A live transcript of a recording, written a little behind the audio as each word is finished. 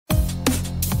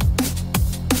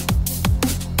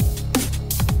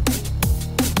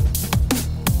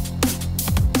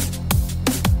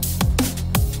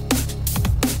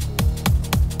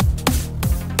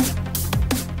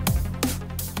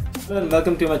Hello and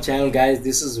welcome to my channel, guys.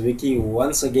 This is Vicky.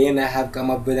 Once again I have come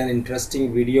up with an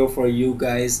interesting video for you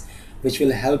guys which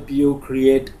will help you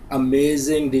create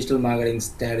amazing digital marketing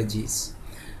strategies.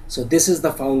 So this is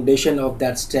the foundation of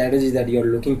that strategy that you're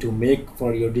looking to make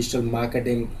for your digital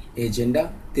marketing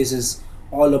agenda. This is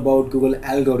all about Google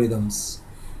algorithms.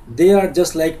 They are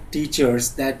just like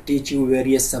teachers that teach you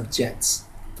various subjects.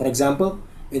 For example,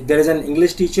 if there is an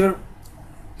English teacher,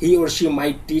 he or she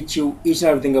might teach you each and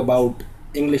everything about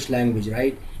English language,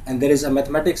 right? And there is a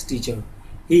mathematics teacher,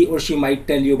 he or she might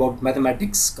tell you about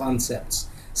mathematics concepts.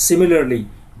 Similarly,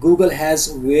 Google has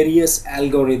various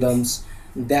algorithms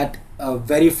that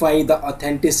verify the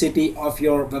authenticity of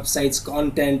your website's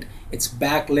content, its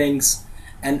backlinks,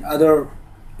 and other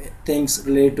things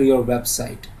related to your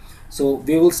website. So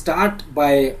we will start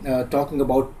by talking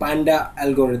about Panda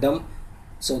algorithm.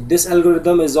 So this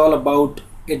algorithm is all about,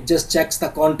 it just checks the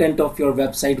content of your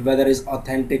website whether it's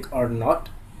authentic or not.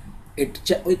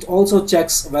 It also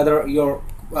checks whether your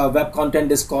web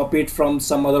content is copied from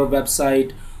some other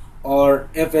website, or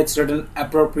if it's written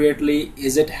appropriately,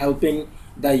 is it helping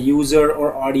the user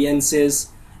or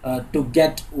audiences to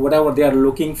get whatever they are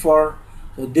looking for.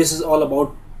 So this is all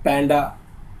about Panda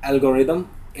algorithm.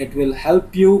 It will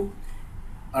help you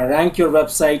rank your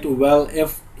website well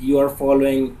if you are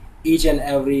following each and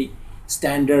every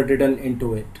standard written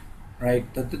into it,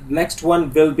 right? The next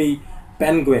one will be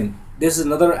Penguin. This is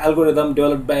another algorithm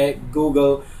developed by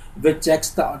Google which checks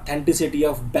the authenticity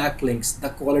of backlinks, the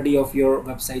quality of your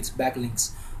website's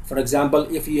backlinks. For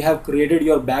example, if you have created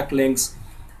your backlinks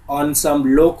on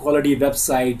some low quality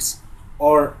websites,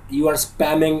 or you are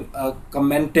spamming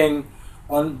commenting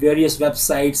on various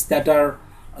websites that are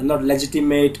not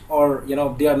legitimate, or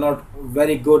they are not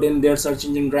very good in their search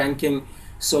engine ranking,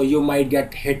 so you might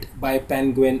get hit by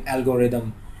Penguin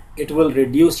algorithm. It will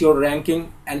reduce your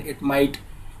ranking, and it might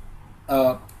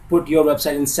put your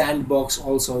website in sandbox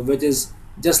also, which is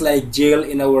just like jail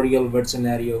in our real world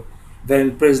scenario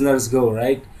wherein prisoners go,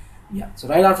 right? Yeah. So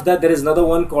right after that, there is another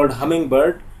one called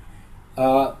Hummingbird.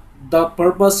 The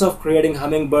purpose of creating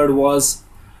Hummingbird was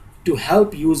to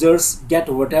help users get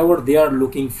whatever they are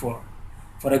looking for.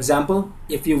 For example,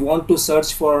 if you want to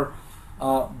search for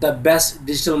the best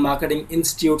digital marketing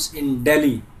institutes in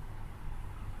Delhi,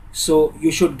 so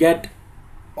you should get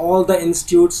all the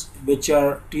institutes which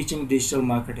are teaching digital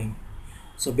marketing.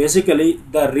 So basically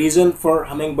the reason for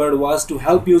Hummingbird was to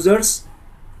help users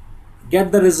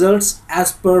get the results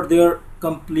as per their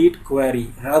complete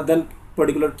query rather than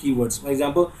particular keywords. For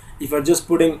example, if you're just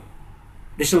putting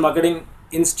digital marketing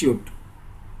institute,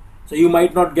 so you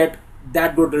might not get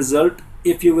that good result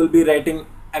if you will be writing,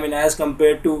 as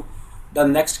compared to the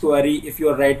next query, if you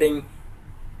are writing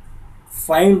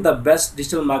find the best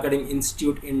digital marketing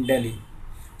institute in Delhi.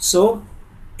 So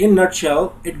in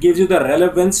nutshell, it gives you the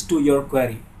relevance to your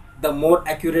query. The more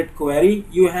accurate query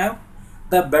you have,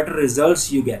 the better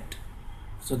results you get.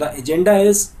 So the agenda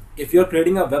is, if you're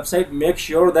creating a website, make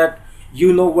sure that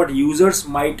you know what users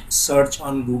might search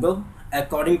on Google.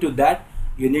 According to that,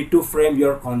 you need to frame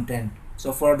your content.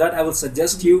 So for that, I will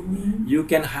suggest you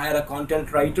can hire a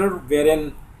content writer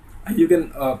wherein you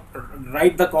can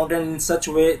write the content in such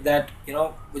a way that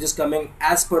which is coming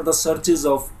as per the searches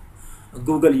of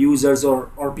Google users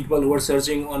or people who are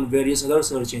searching on various other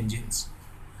search engines.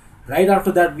 Right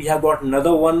after that, we have got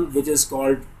another one which is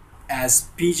called as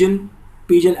Pigeon.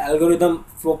 Pigeon algorithm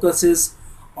focuses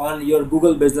on your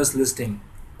Google business listing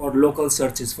or local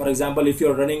searches. For example, if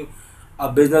you're running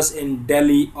a business in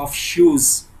Delhi of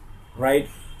shoes, right?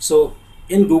 So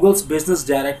in Google's business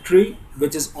directory,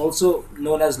 which is also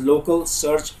known as local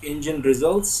search engine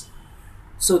results,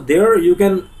 so there you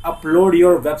can upload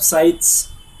your website's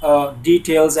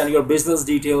details and your business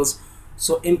details.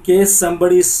 So in case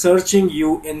somebody is searching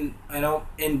you in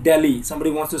Delhi,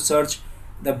 somebody wants to search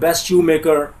the best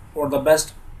shoemaker or the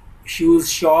best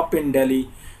shoes shop in Delhi,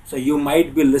 so you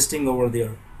might be listing over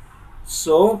there.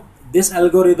 So this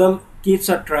algorithm keeps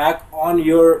a track on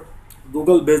your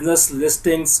Google business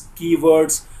listings,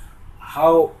 keywords,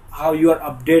 how you are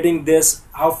updating this,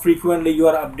 how frequently you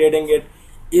are updating it,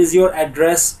 is your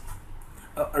address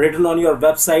written on your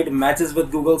website matches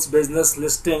with Google's business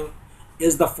listing,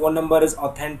 is the phone number is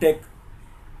authentic,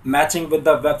 matching with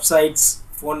the website's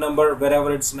phone number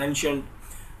wherever it's mentioned.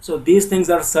 So these things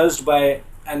are searched by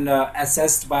and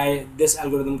assessed by this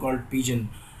algorithm called Pigeon.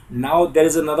 Now there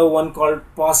is another one called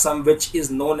Possum, which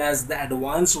is known as the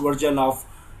advanced version of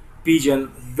Pigeon,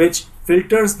 which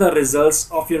filters the results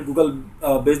of your Google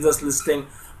business listing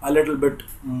a little bit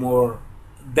more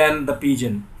than the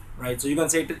Pigeon, right? So you can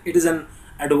say it is an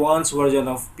advanced version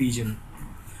of Pigeon.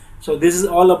 So this is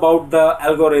all about the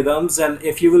algorithms, and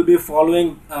if you will be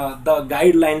following the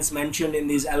guidelines mentioned in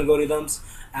these algorithms,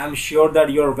 I'm sure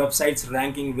that your website's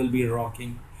ranking will be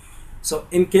rocking. So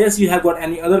in case you have got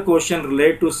any other question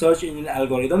related to search engine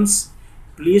algorithms,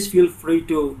 please feel free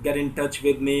to get in touch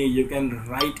with me. You can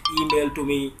write email to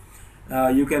me.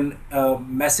 You can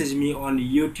message me on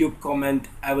YouTube comment.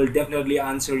 I will definitely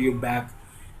answer you back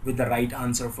with the right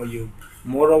answer for you.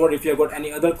 Moreover, if you have got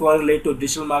any other query related to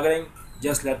digital marketing,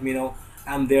 just let me know.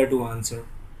 I'm there to answer.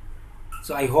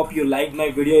 So I hope you liked my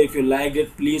video. If you liked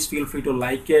it, please feel free to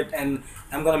like it, and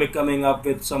I'm gonna be coming up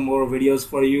with some more videos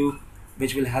for you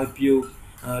which will help you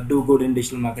do good in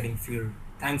digital marketing field.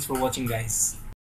 Thanks for watching, guys.